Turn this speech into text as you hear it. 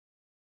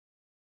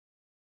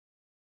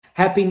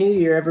Happy New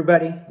Year,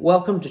 everybody.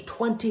 Welcome to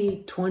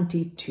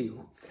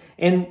 2022.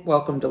 And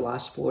welcome to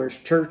Lost Floors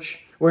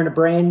Church. We're in a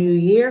brand new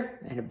year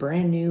and a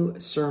brand new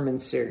sermon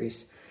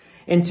series.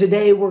 And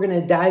today we're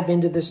going to dive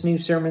into this new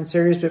sermon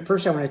series. But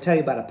first I want to tell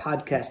you about a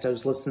podcast I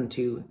was listening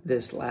to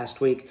this last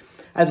week.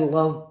 I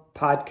love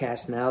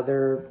podcasts now.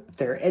 They're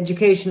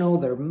educational,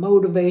 they're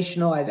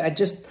motivational. I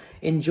just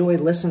enjoy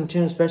listening to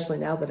them, especially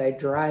now that I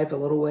drive a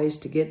little ways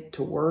to get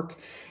to work.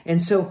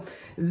 And so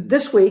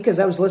this week, as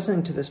I was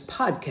listening to this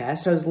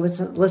podcast, I was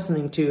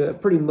listening to a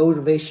pretty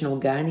motivational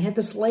guy, and he had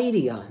this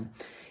lady on.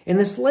 And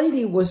this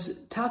lady was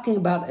talking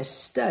about a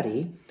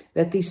study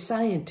that these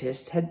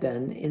scientists had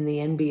done in the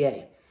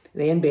NBA.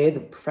 The NBA,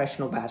 the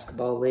Professional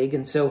Basketball League.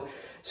 And so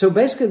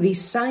basically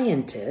these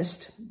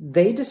scientists,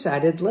 they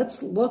decided,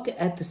 let's look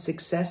at the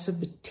success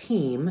of a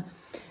team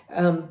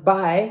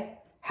by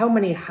how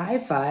many high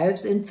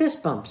fives and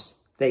fist bumps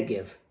they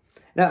give.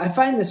 Now, I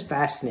find this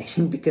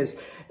fascinating because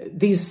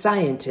these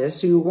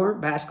scientists who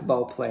weren't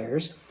basketball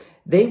players,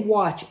 they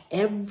watch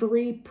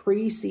every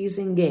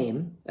preseason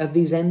game of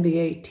these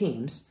NBA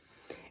teams,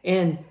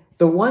 and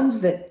the ones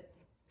that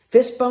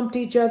fist bumped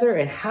each other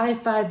and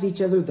high-fived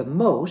each other the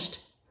most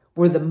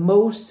were the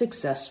most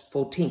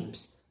successful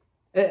teams.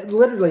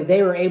 Literally,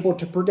 they were able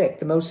to predict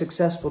the most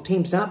successful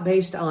teams, not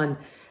based on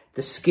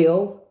the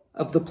skill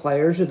of the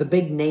players or the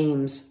big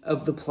names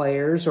of the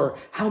players or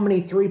how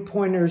many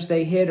three-pointers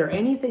they hit or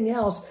anything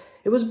else.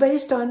 It was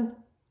based on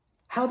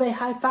how they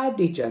high-fived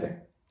each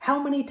other,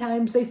 how many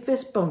times they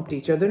fist-bumped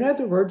each other. In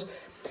other words,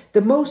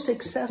 the most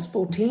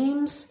successful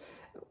teams,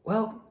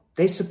 well,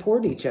 they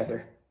support each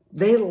other.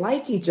 They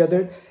like each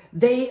other.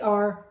 They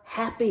are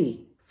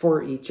happy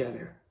for each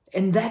other.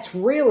 And that's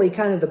really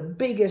kind of the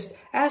biggest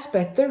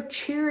aspect. They're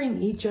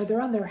cheering each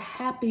other on. They're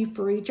happy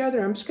for each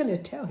other. I'm just going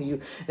to tell you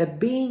that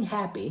being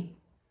happy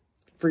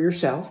for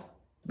yourself,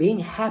 being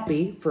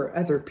happy for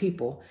other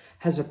people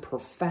has a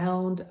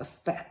profound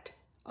effect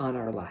on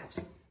our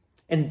lives.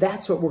 And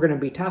that's what we're going to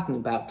be talking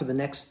about for the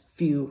next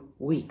few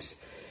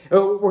weeks.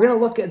 We're going to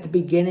look at the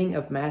beginning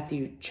of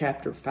Matthew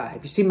chapter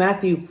 5. You see,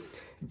 Matthew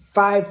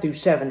 5 through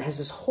 7 has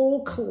this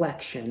whole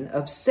collection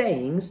of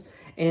sayings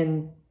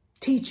and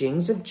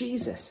teachings of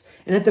Jesus.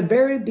 And at the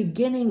very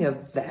beginning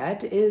of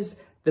that is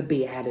the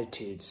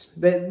Beatitudes.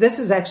 This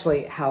is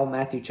actually how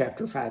Matthew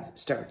chapter 5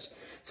 starts.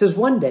 It says,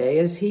 one day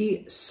as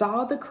he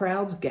saw the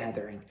crowds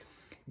gathering,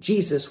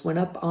 Jesus went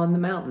up on the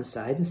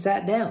mountainside and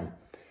sat down.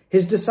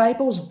 His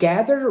disciples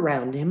gathered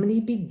around him and he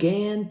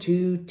began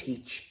to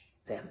teach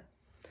them.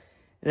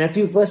 And if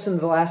you've listened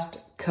to the last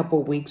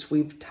couple weeks,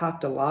 we've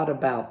talked a lot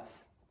about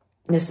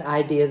this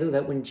idea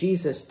that when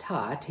Jesus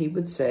taught, he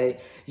would say,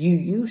 you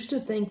used to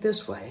think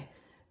this way,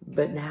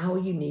 but now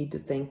you need to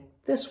think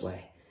this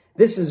way.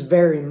 This is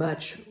very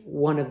much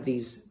one of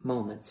these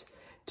moments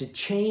to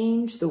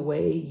change the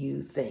way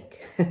you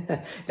think.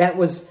 That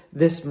was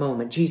this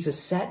moment. Jesus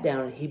sat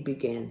down and he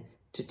began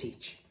to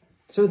teach.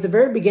 So at the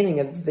very beginning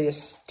of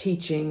this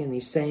teaching and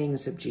these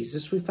sayings of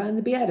Jesus, we find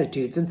the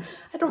Beatitudes. And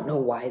I don't know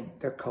why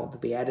they're called the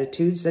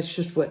Beatitudes. That's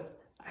just what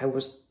I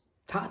was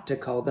taught to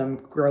call them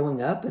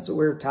growing up. That's what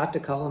we were taught to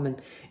call them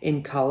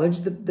in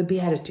college, the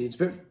Beatitudes.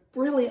 But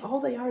really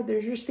all they are,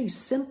 they're just these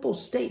simple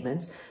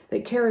statements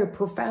that carry a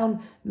profound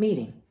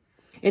meaning.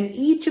 And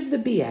each of the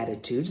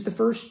Beatitudes, the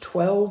first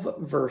 12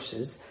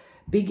 verses,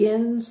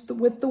 begins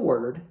with the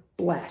word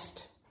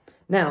blessed.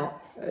 Now,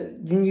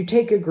 when you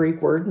take a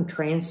Greek word and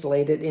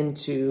translate it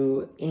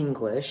into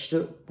English,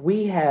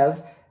 we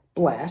have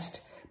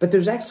blessed, but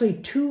there's actually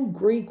two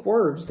Greek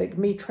words that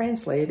can be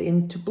translated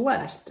into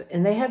blessed,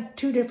 and they have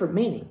two different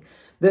meanings.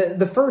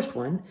 The first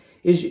one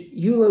is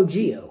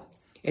eulogio,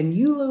 and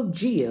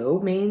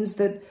eulogio means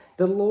that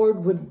the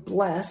Lord would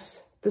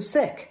bless the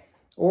sick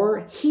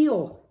or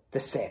heal the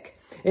sick.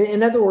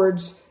 In other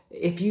words,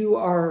 if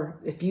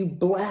you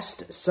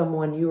blessed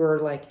someone, you are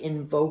like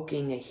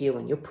invoking a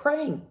healing. You're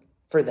praying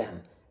for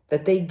them,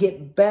 that they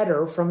get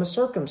better from a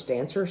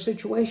circumstance or a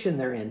situation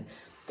they're in.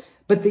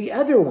 But the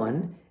other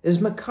one is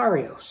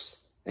Makarios.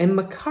 And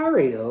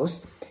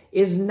Makarios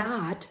is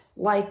not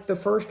like the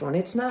first one.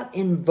 It's not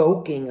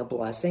invoking a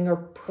blessing or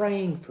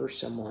praying for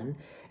someone.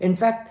 In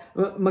fact,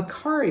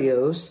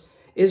 Makarios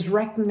is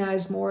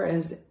recognized more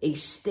as a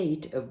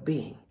state of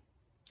being.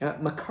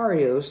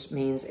 Makarios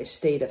means a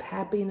state of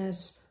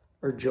happiness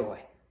or joy.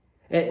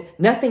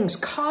 Nothing's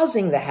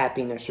causing the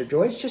happiness or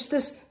joy. It's just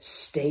this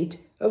state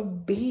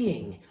of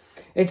being.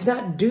 It's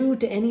not due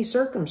to any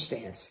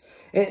circumstance.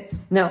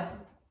 Now,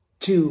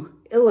 to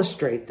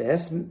illustrate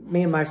this,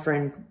 me and my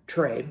friend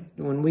Trey,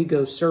 when we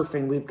go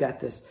surfing, we've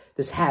got this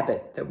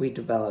habit that we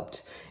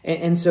developed.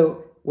 And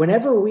so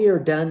whenever we are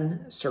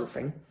done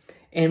surfing,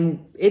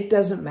 and it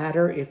doesn't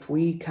matter if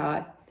we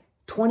caught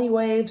 20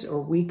 waves or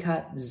we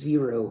caught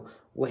 0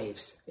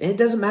 waves. And it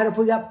doesn't matter if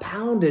we got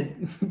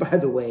pounded by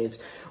the waves.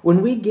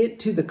 When we get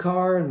to the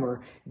car and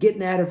we're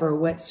getting out of our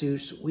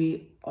wetsuits,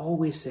 we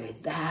always say,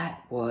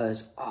 that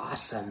was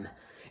awesome.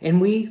 And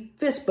we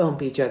fist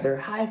bump each other,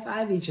 high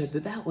five each other.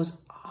 That was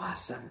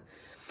awesome.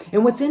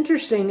 And what's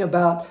interesting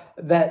about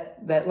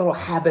that little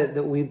habit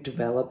that we've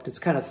developed, it's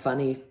kind of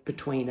funny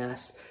between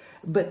us,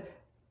 but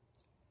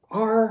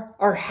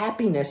our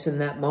happiness in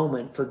that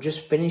moment for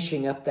just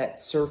finishing up that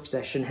surf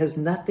session has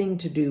nothing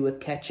to do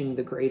with catching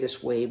the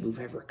greatest wave we've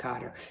ever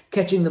caught, or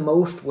catching the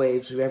most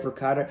waves we've ever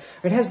caught, or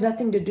it has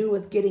nothing to do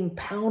with getting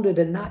pounded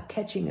and not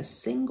catching a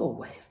single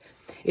wave.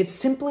 It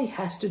simply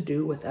has to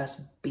do with us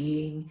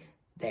being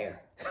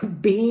there,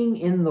 being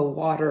in the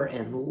water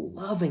and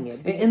loving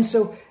it. And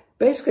so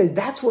basically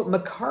that's what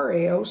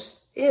Makarios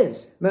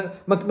is.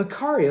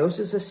 Makarios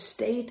is a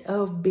state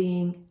of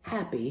being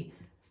happy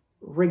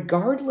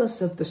regardless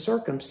of the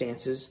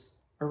circumstances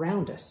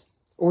around us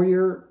or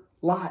your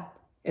lot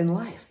in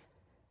life.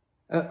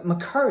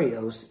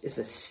 Makarios is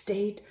a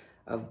state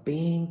of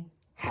being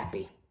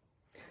happy.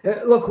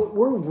 Look,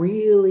 we're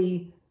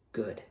really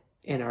good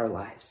in our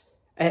lives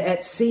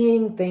at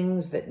seeing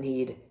things that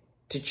need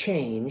to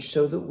change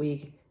so that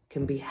we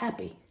can be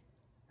happy,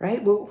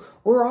 right?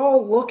 We're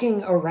all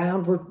looking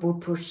around, we're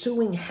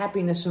pursuing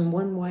happiness in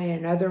one way or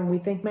another, and we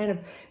think, man,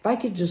 if I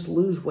could just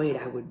lose weight,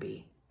 I would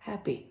be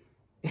happy.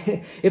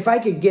 If I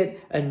could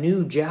get a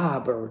new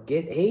job or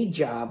get a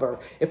job, or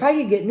if I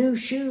could get new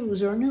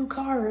shoes or a new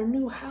car or a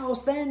new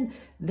house, then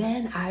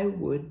I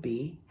would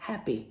be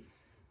happy.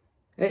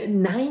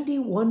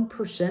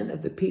 91%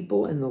 of the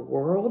people in the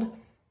world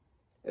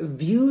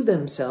view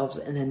themselves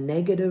in a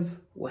negative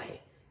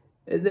way.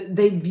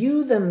 They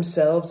view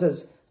themselves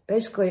as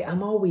basically,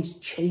 I'm always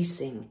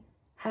chasing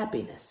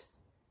happiness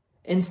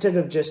instead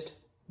of just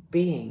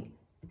being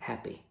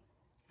happy.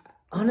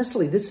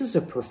 Honestly, this is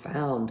a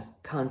profound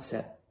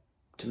concept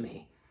to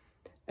me.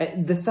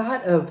 The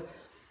thought of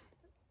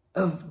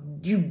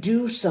you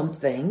do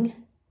something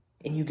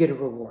and you get a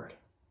reward.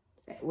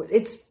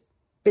 It's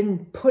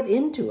been put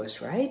into us,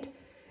 right?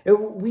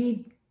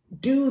 We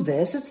do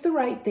this, it's the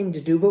right thing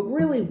to do, but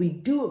really we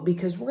do it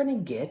because we're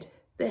going to get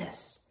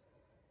this.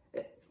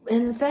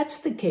 And if that's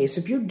the case,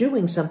 if you're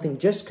doing something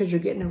just because you're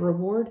getting a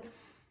reward,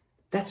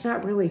 that's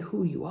not really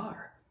who you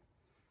are.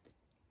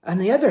 On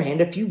the other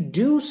hand, if you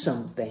do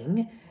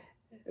something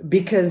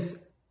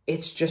because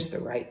it's just the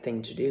right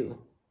thing to do,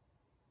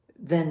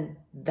 then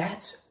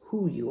that's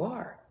who you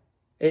are.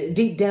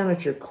 Deep down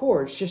at your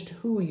core, it's just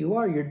who you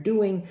are. You're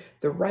doing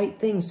the right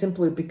thing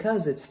simply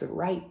because it's the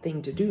right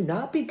thing to do,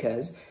 not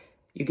because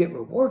you get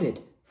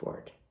rewarded for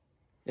it.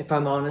 If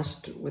I'm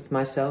honest with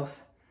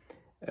myself,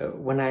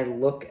 when I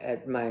look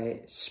at my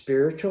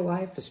spiritual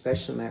life,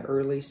 especially my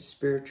early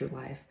spiritual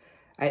life,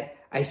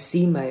 I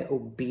see my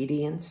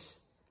obedience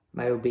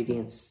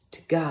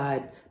to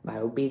God, my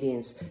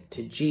obedience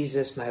to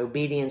Jesus, my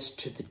obedience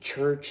to the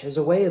church as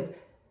a way of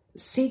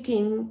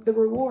seeking the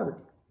reward.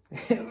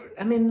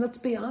 I mean, let's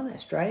be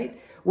honest, right?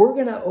 We're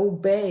going to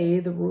obey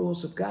the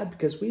rules of God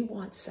because we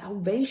want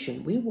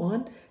salvation. We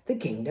want the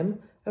kingdom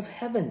of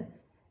heaven.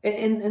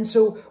 And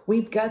so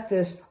we've got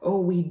this,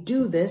 we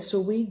do this so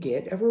we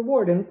get a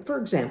reward. And for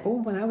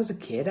example, when I was a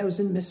kid, I was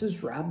in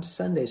Mrs. Rob's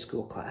Sunday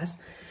school class.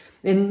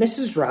 And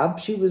Mrs. Rob,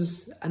 she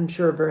was, I'm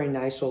sure, a very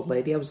nice old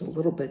lady. I was a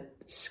little bit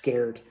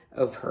scared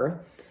of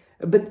her.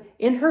 But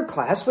in her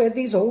class, we had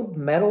these old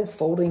metal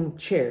folding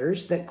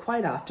chairs that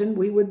quite often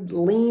we would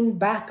lean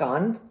back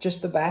on,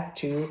 just the back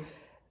two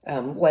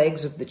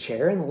legs of the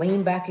chair, and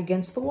lean back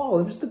against the wall.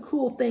 It was the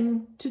cool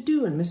thing to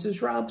do in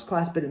Mrs. Rob's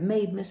class, but it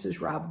made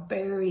Mrs. Rob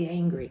very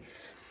angry.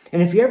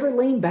 And if you ever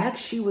leaned back,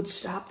 she would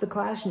stop the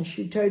class and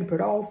she'd tell you to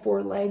put all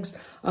four legs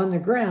on the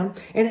ground.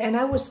 And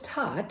I was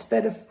taught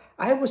that if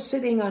I was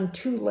sitting on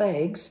two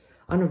legs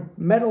on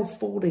a metal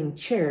folding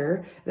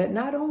chair, that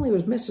not only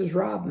was Mrs.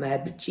 Rob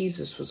mad, but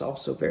Jesus was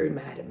also very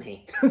mad at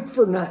me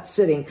for not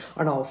sitting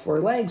on all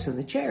four legs in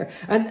the chair.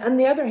 And on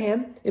the other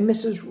hand, in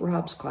Mrs.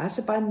 Rob's class,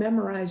 if I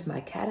memorized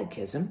my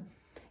catechism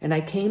and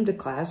I came to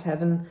class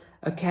having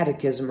a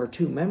catechism or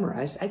two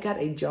memorized, I got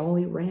a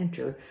Jolly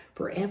Rancher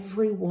for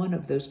every one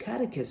of those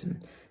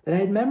catechisms that I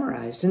had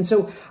memorized. And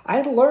so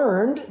I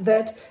learned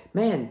that,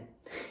 man,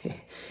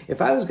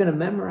 if I was going to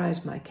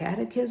memorize my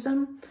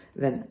catechism,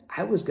 then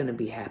I was going to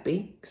be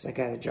happy because I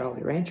got a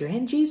Jolly Rancher,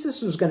 and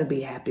Jesus was going to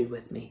be happy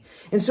with me.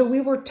 And so we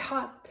were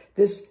taught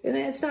this, and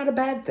it's not a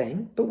bad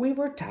thing, but we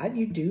were taught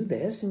you do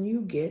this and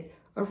you get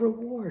a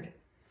reward.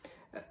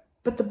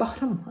 But the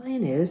bottom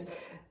line is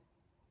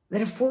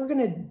that if we're going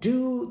to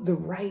do the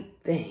right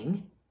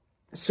thing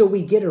so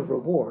we get a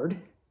reward,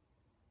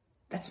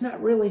 that's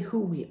not really who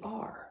we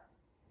are.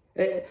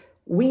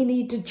 We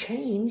need to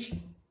change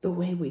the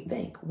way we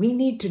think. We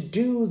need to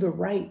do the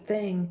right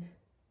thing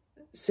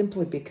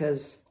simply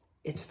because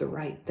it's the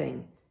right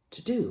thing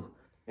to do.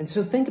 And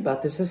so think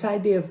about this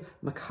idea of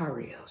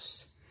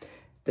Makarios,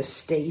 the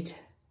state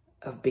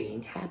of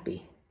being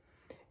happy.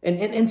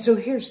 And so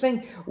here's the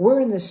thing, we're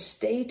in the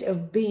state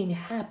of being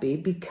happy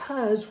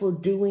because we're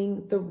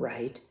doing the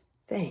right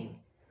thing.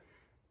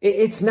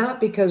 It's not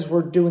because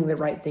we're doing the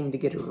right thing to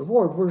get a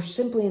reward. We're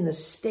simply in the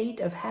state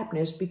of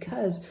happiness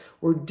because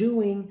we're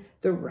doing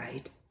the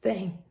right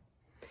thing.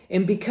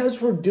 And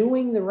because we're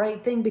doing the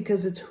right thing,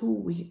 because it's who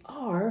we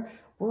are,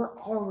 we're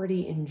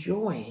already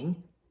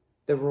enjoying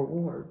the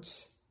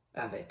rewards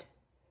of it.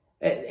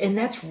 And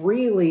that's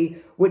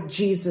really what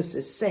Jesus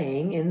is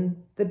saying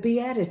in the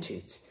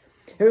Beatitudes.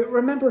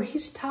 Remember,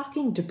 he's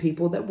talking to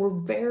people that were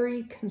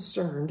very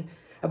concerned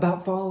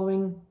about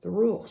following the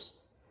rules,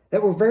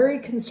 that were very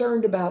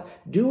concerned about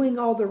doing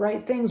all the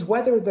right things,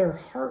 whether their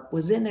heart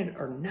was in it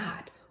or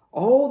not.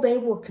 All they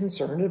were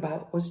concerned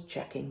about was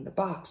checking the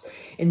box.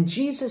 And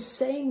Jesus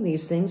saying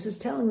these things is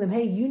telling them,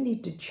 hey, you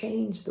need to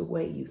change the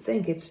way you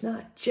think. It's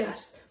not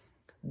just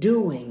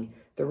doing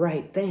the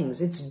right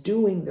things. It's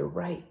doing the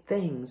right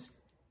things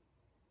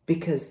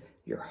because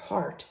your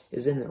heart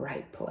is in the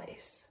right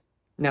place.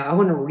 Now, I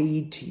want to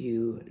read to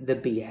you the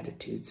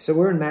Beatitudes. So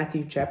we're in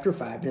Matthew chapter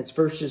 5, and it's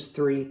verses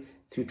 3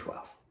 through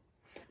 12.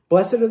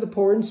 Blessed are the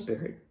poor in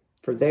spirit,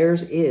 for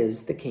theirs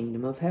is the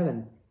kingdom of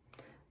heaven.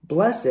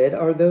 Blessed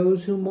are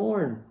those who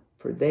mourn,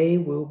 for they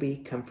will be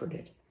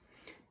comforted.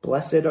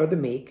 Blessed are the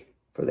meek,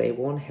 for they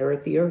will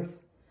inherit the earth.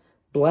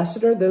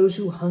 Blessed are those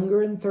who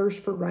hunger and thirst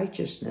for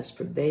righteousness,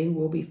 for they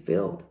will be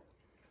filled.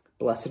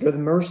 Blessed are the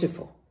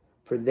merciful,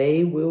 for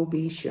they will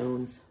be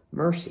shown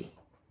mercy.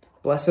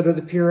 Blessed are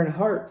the pure in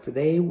heart, for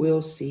they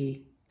will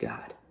see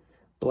God.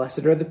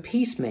 Blessed are the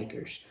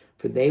peacemakers,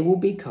 for they will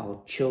be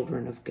called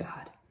children of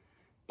God.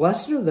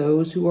 Blessed are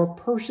those who are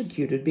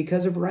persecuted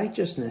because of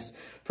righteousness,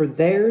 for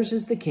theirs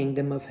is the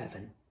kingdom of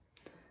heaven.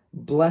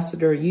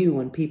 Blessed are you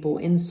when people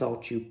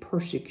insult you,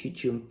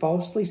 persecute you, and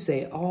falsely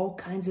say all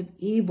kinds of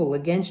evil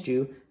against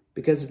you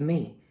because of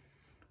me.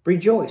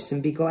 Rejoice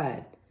and be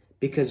glad,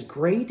 because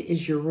great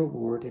is your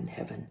reward in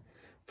heaven.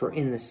 For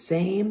in the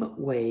same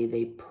way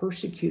they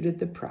persecuted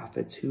the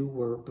prophets who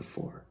were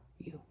before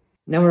you.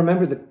 Now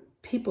remember, the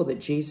people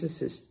that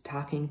Jesus is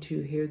talking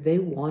to here, they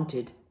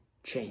wanted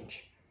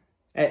change.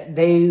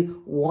 They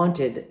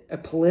wanted a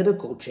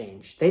political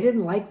change. They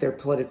didn't like their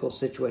political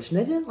situation.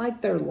 They didn't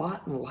like their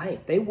lot in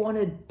life. They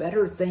wanted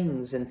better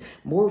things and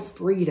more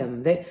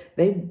freedom. They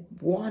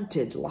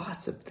wanted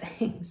lots of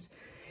things.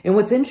 And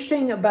what's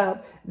interesting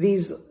about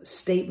these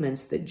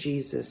statements that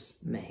Jesus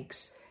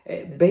makes,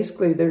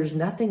 basically there's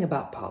nothing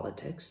about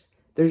politics.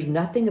 There's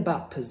nothing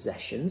about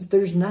possessions.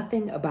 There's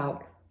nothing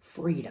about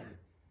freedom.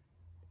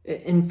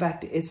 In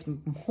fact, it's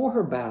more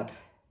about,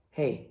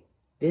 hey,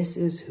 this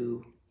is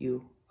who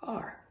you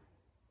are.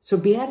 So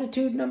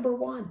Beatitude number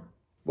 1.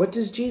 What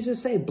does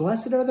Jesus say?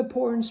 Blessed are the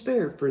poor in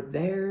spirit, for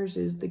theirs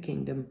is the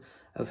kingdom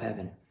of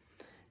heaven.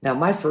 Now,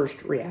 my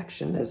first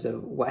reaction as a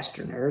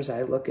Westerner, as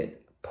I look at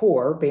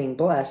poor being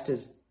blessed,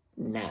 is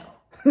no.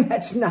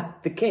 That's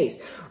not the case.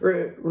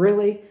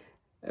 Really,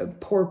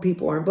 poor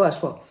people aren't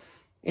blessed. Well,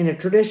 in a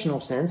traditional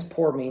sense,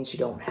 poor means you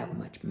don't have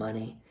much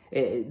money,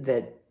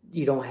 that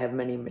you don't have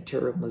many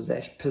material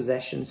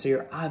possessions, so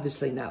you're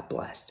obviously not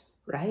blessed,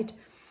 right?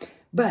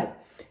 But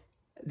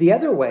the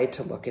other way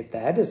to look at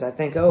that is I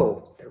think,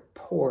 oh, they're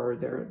poor,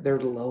 they're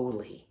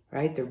lowly,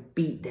 right? They're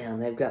beat down,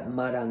 they've got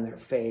mud on their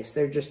face.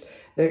 They're just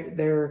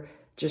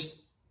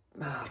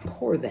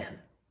poor them,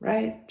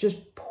 right?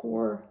 Just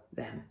poor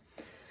them.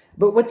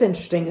 But what's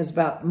interesting is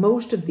about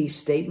most of these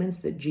statements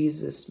that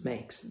Jesus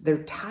makes,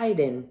 they're tied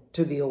in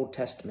to the Old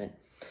Testament.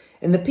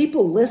 And the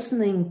people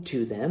listening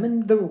to them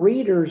and the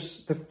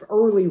readers, the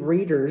early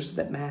readers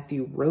that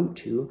Matthew wrote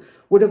to,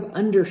 would have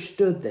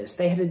understood this.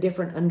 They had a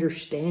different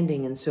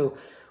understanding. And so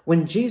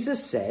when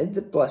Jesus said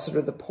that blessed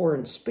are the poor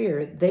in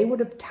spirit, they would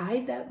have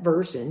tied that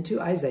verse into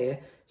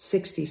Isaiah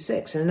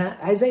 66. And in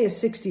Isaiah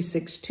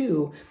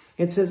 66:2,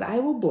 it says, I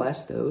will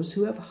bless those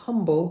who have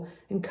humble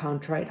and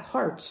contrite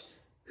hearts,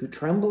 who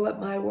tremble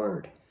at my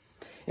word.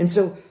 And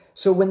so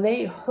when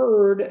they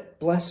heard,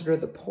 blessed are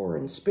the poor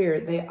in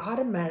spirit, they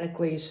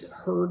automatically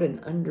heard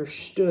and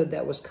understood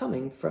that was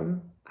coming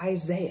from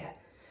Isaiah.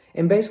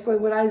 And basically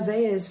what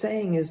Isaiah is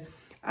saying is,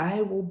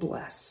 I will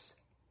bless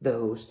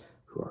those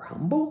who are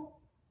humble,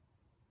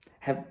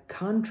 have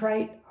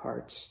contrite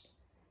hearts,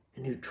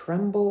 and who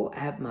tremble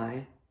at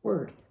my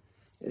word.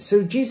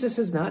 So Jesus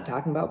is not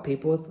talking about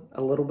people with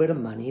a little bit of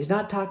money. He's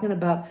not talking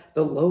about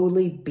the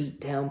lowly,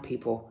 beat down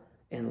people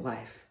in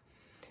life.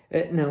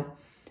 No,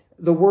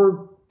 the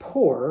word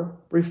poor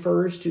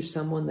refers to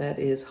someone that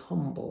is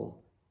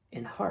humble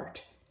in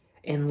heart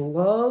and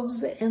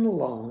loves and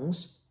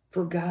longs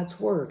for God's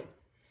word.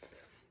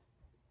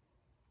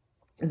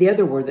 The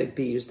other word that could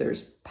be used there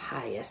is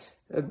pious.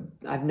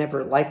 I've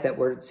never liked that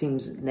word. It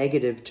seems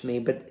negative to me,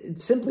 but it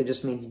simply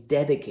just means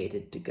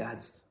dedicated to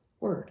God's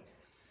word.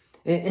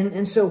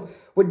 And so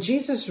what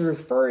Jesus is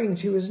referring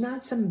to is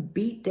not some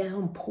beat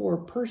down poor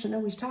person.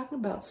 No, he's talking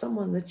about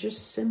someone that's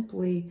just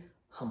simply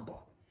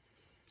humble.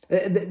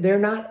 They're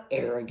not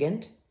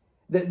arrogant.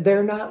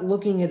 They're not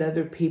looking at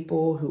other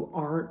people who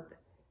aren't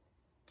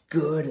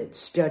good at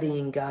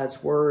studying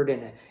God's word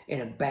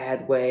in a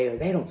bad way, or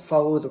they don't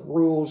follow the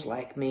rules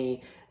like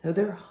me. No,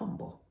 they're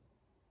humble.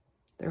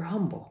 They're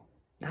humble,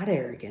 not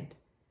arrogant,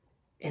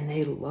 and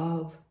they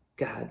love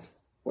God's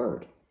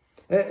word.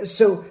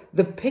 So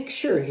the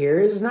picture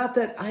here is not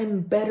that I'm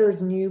better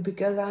than you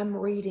because I'm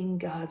reading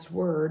God's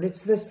word.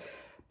 It's this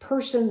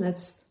person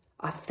that's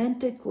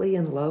authentically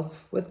in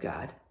love with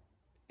God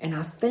and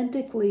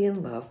authentically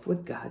in love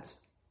with God's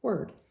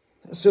word.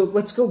 So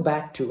let's go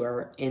back to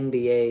our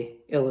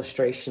NBA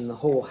illustration. The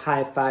whole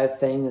high five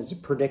thing is a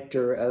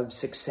predictor of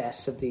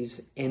success of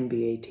these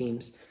NBA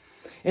teams.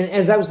 And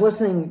as I was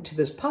listening to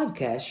this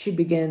podcast, she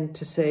began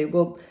to say,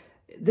 well,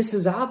 this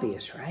is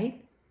obvious,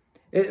 right?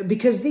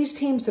 Because these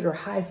teams that are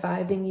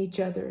high-fiving each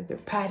other, they're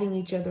patting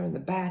each other on the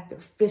back, they're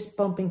fist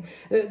bumping,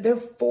 they're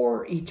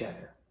for each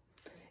other.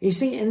 You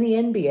see, in the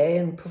NBA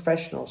and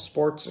professional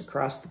sports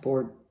across the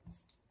board,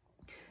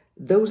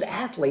 those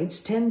athletes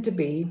tend to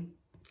be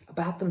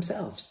about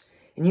themselves.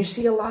 And you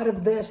see a lot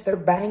of this. They're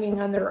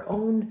banging on their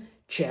own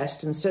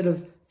chest instead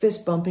of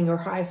fist bumping or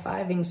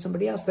high-fiving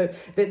somebody else.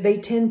 They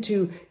tend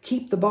to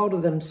keep the ball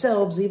to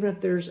themselves even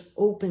if there's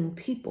open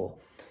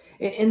people.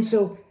 And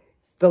so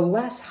the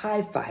less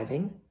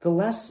high-fiving, the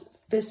less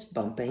fist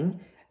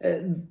bumping,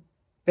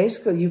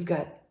 basically you've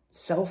got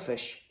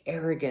selfish,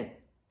 arrogant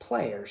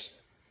players.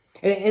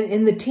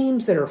 And the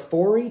teams that are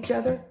for each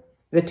other,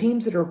 the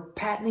teams that are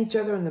patting each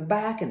other on the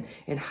back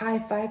and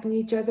high-fiving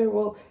each other,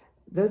 well,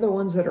 they're the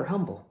ones that are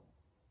humble.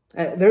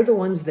 They're the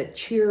ones that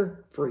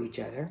cheer for each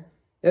other.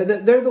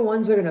 They're the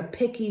ones that are going to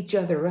pick each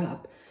other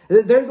up.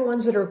 They're the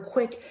ones that are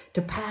quick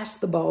to pass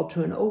the ball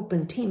to an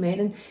open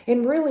teammate.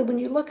 And really, when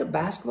you look at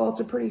basketball, it's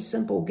a pretty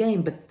simple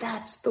game, but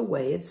that's the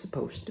way it's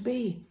supposed to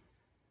be.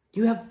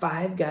 You have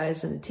 5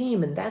 guys in a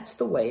team, and that's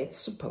the way it's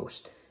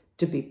supposed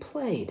to be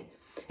played.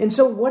 And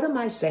so what am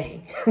I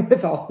saying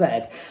with all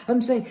that?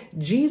 I'm saying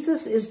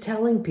Jesus is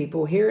telling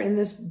people here in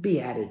this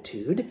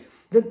beatitude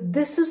that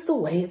this is the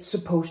way it's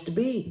supposed to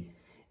be.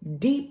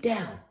 Deep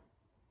down,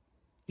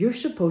 you're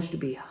supposed to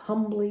be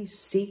humbly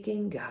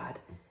seeking God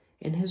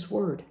in His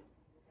Word,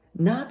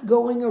 not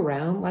going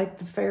around like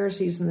the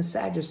Pharisees and the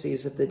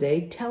Sadducees of the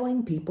day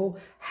telling people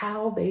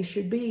how they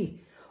should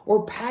be,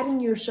 or patting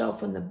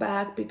yourself on the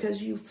back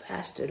because you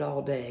fasted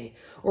all day,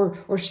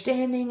 or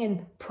standing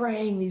and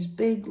praying these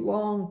big,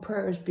 long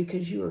prayers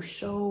because you are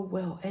so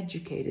well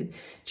educated.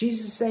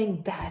 Jesus is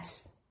saying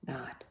that's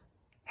not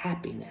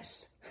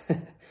happiness.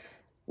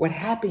 What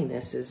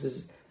happiness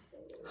is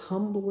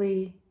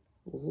humbly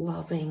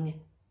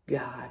loving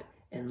God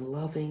and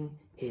loving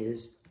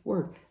His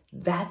Word.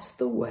 That's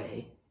the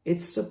way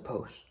it's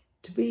supposed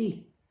to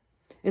be.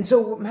 And so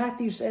what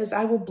Matthew says,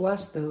 I will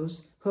bless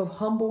those who have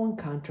humble and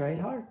contrite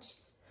hearts,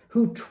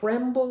 who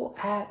tremble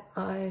at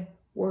my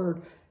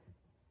word,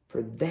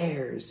 for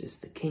theirs is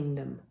the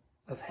kingdom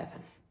of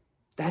heaven.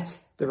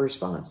 That's the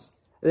response.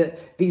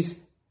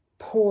 These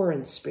poor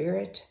in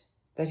spirit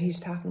that he's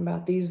talking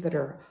about, these that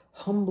are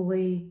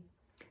humbly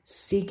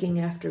seeking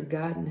after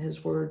God and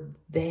His Word,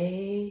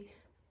 theirs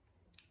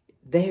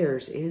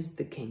is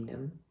the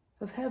kingdom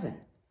of heaven.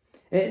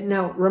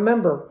 Now,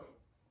 remember,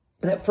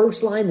 that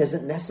first line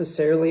isn't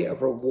necessarily a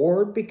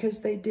reward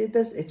because they did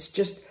this. It's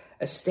just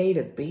a state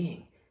of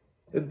being.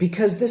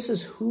 Because this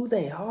is who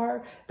they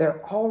are,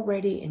 they're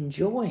already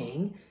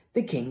enjoying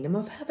the kingdom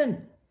of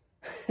heaven.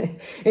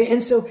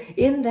 And so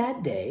in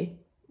that day,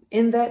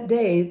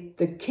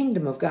 the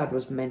kingdom of God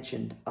was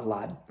mentioned a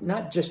lot.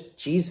 Not just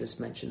Jesus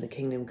mentioned the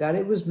kingdom of God,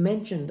 it was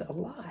mentioned a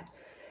lot.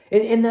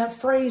 And that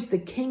phrase, the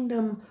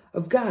kingdom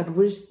of God,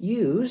 was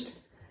used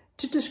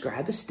to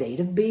describe a state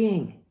of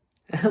being.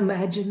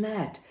 Imagine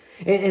that.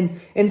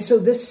 And so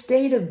this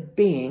state of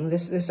being,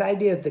 this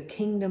idea of the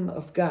kingdom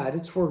of God,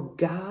 it's where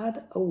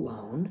God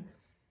alone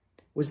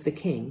was the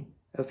king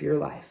of your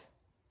life.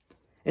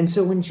 And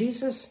so when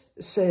Jesus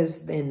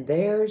says, then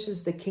theirs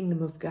is the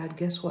kingdom of God,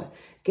 guess what?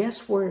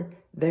 Guess where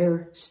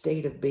their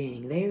state of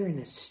being? They're in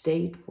a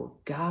state where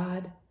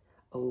God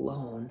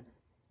alone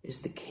is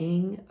the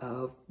king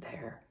of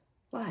their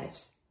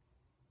lives.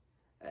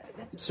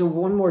 So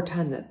one more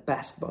time, that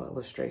basketball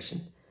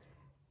illustration.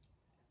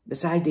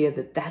 This idea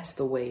that that's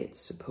the way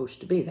it's supposed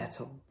to be. That's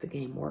how the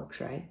game works,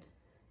 right?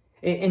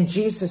 And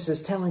Jesus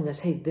is telling us,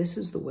 hey, this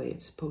is the way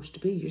it's supposed to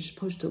be. You're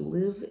supposed to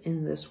live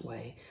in this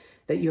way,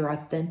 that you're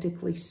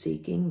authentically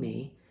seeking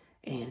me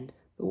and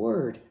the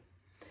Word.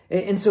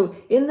 And so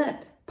in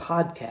that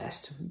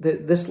podcast,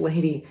 this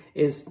lady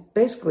is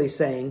basically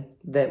saying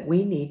that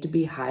we need to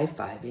be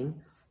high-fiving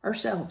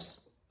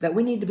ourselves, that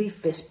we need to be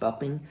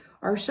fist-bumping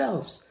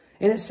ourselves.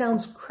 And it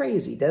sounds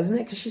crazy, doesn't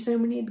it? Because she's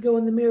saying we need to go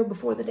in the mirror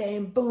before the day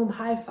and boom,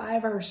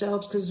 high-five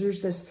ourselves, because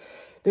there's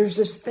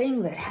this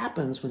thing that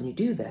happens when you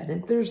do that.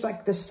 And there's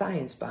like this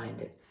science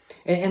behind it.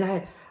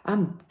 And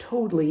I'm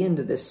totally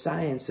into this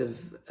science of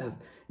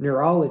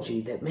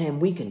neurology that,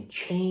 man, we can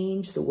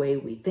change the way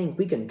we think.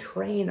 We can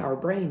train our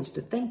brains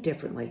to think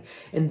differently.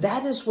 And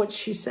that is what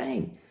she's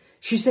saying.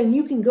 She's saying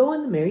you can go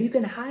in the mirror, you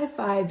can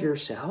high-five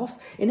yourself,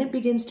 and it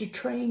begins to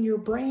train your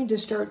brain to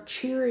start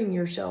cheering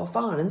yourself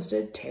on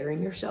instead of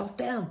tearing yourself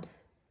down.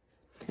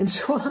 And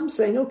so I'm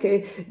saying,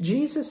 okay,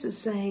 Jesus is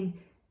saying,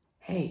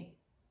 hey,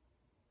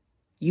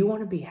 you want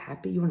to be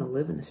happy? You want to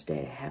live in a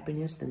state of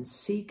happiness? Then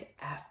seek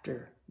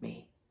after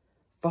me.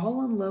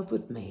 Fall in love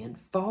with me and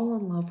fall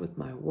in love with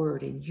my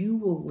word, and you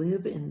will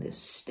live in this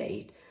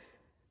state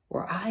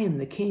where I am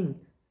the king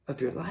of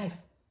your life.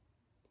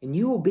 And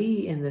you will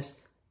be in this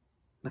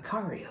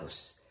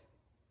Makarios,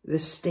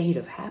 this state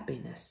of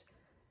happiness.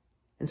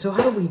 And so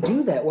how do we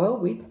do that? Well,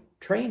 we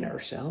train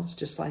ourselves,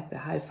 just like the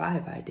high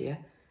five idea.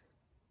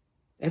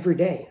 Every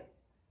day,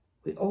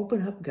 we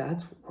open up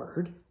God's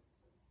Word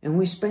and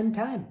we spend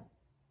time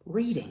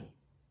reading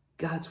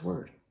God's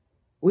Word.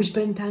 We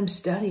spend time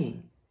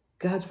studying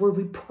God's Word.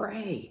 We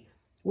pray.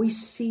 We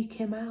seek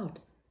Him out.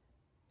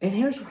 And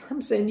here's what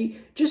I'm saying.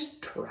 You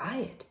just try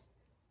it.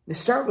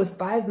 Start with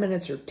 5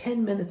 minutes or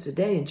 10 minutes a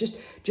day and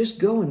just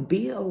go and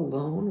be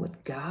alone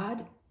with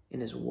God in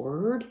His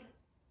Word.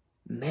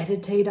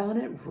 Meditate on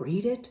it,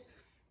 read it,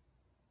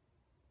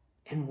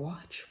 and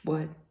watch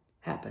what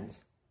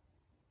happens.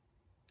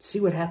 See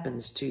what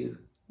happens to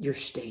your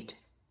state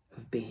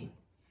of being.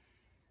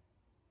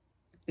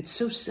 It's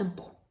so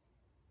simple,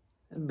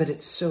 but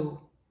it's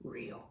so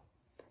real.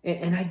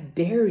 And I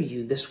dare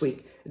you this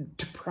week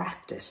to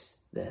practice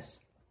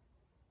this.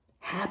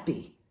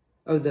 Happy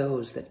are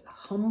those that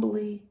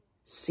humbly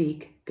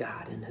seek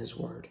God in His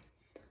Word,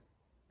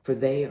 for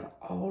they are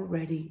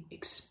already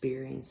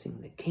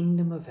experiencing the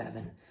kingdom of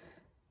heaven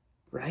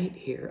right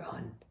here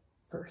on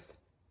earth.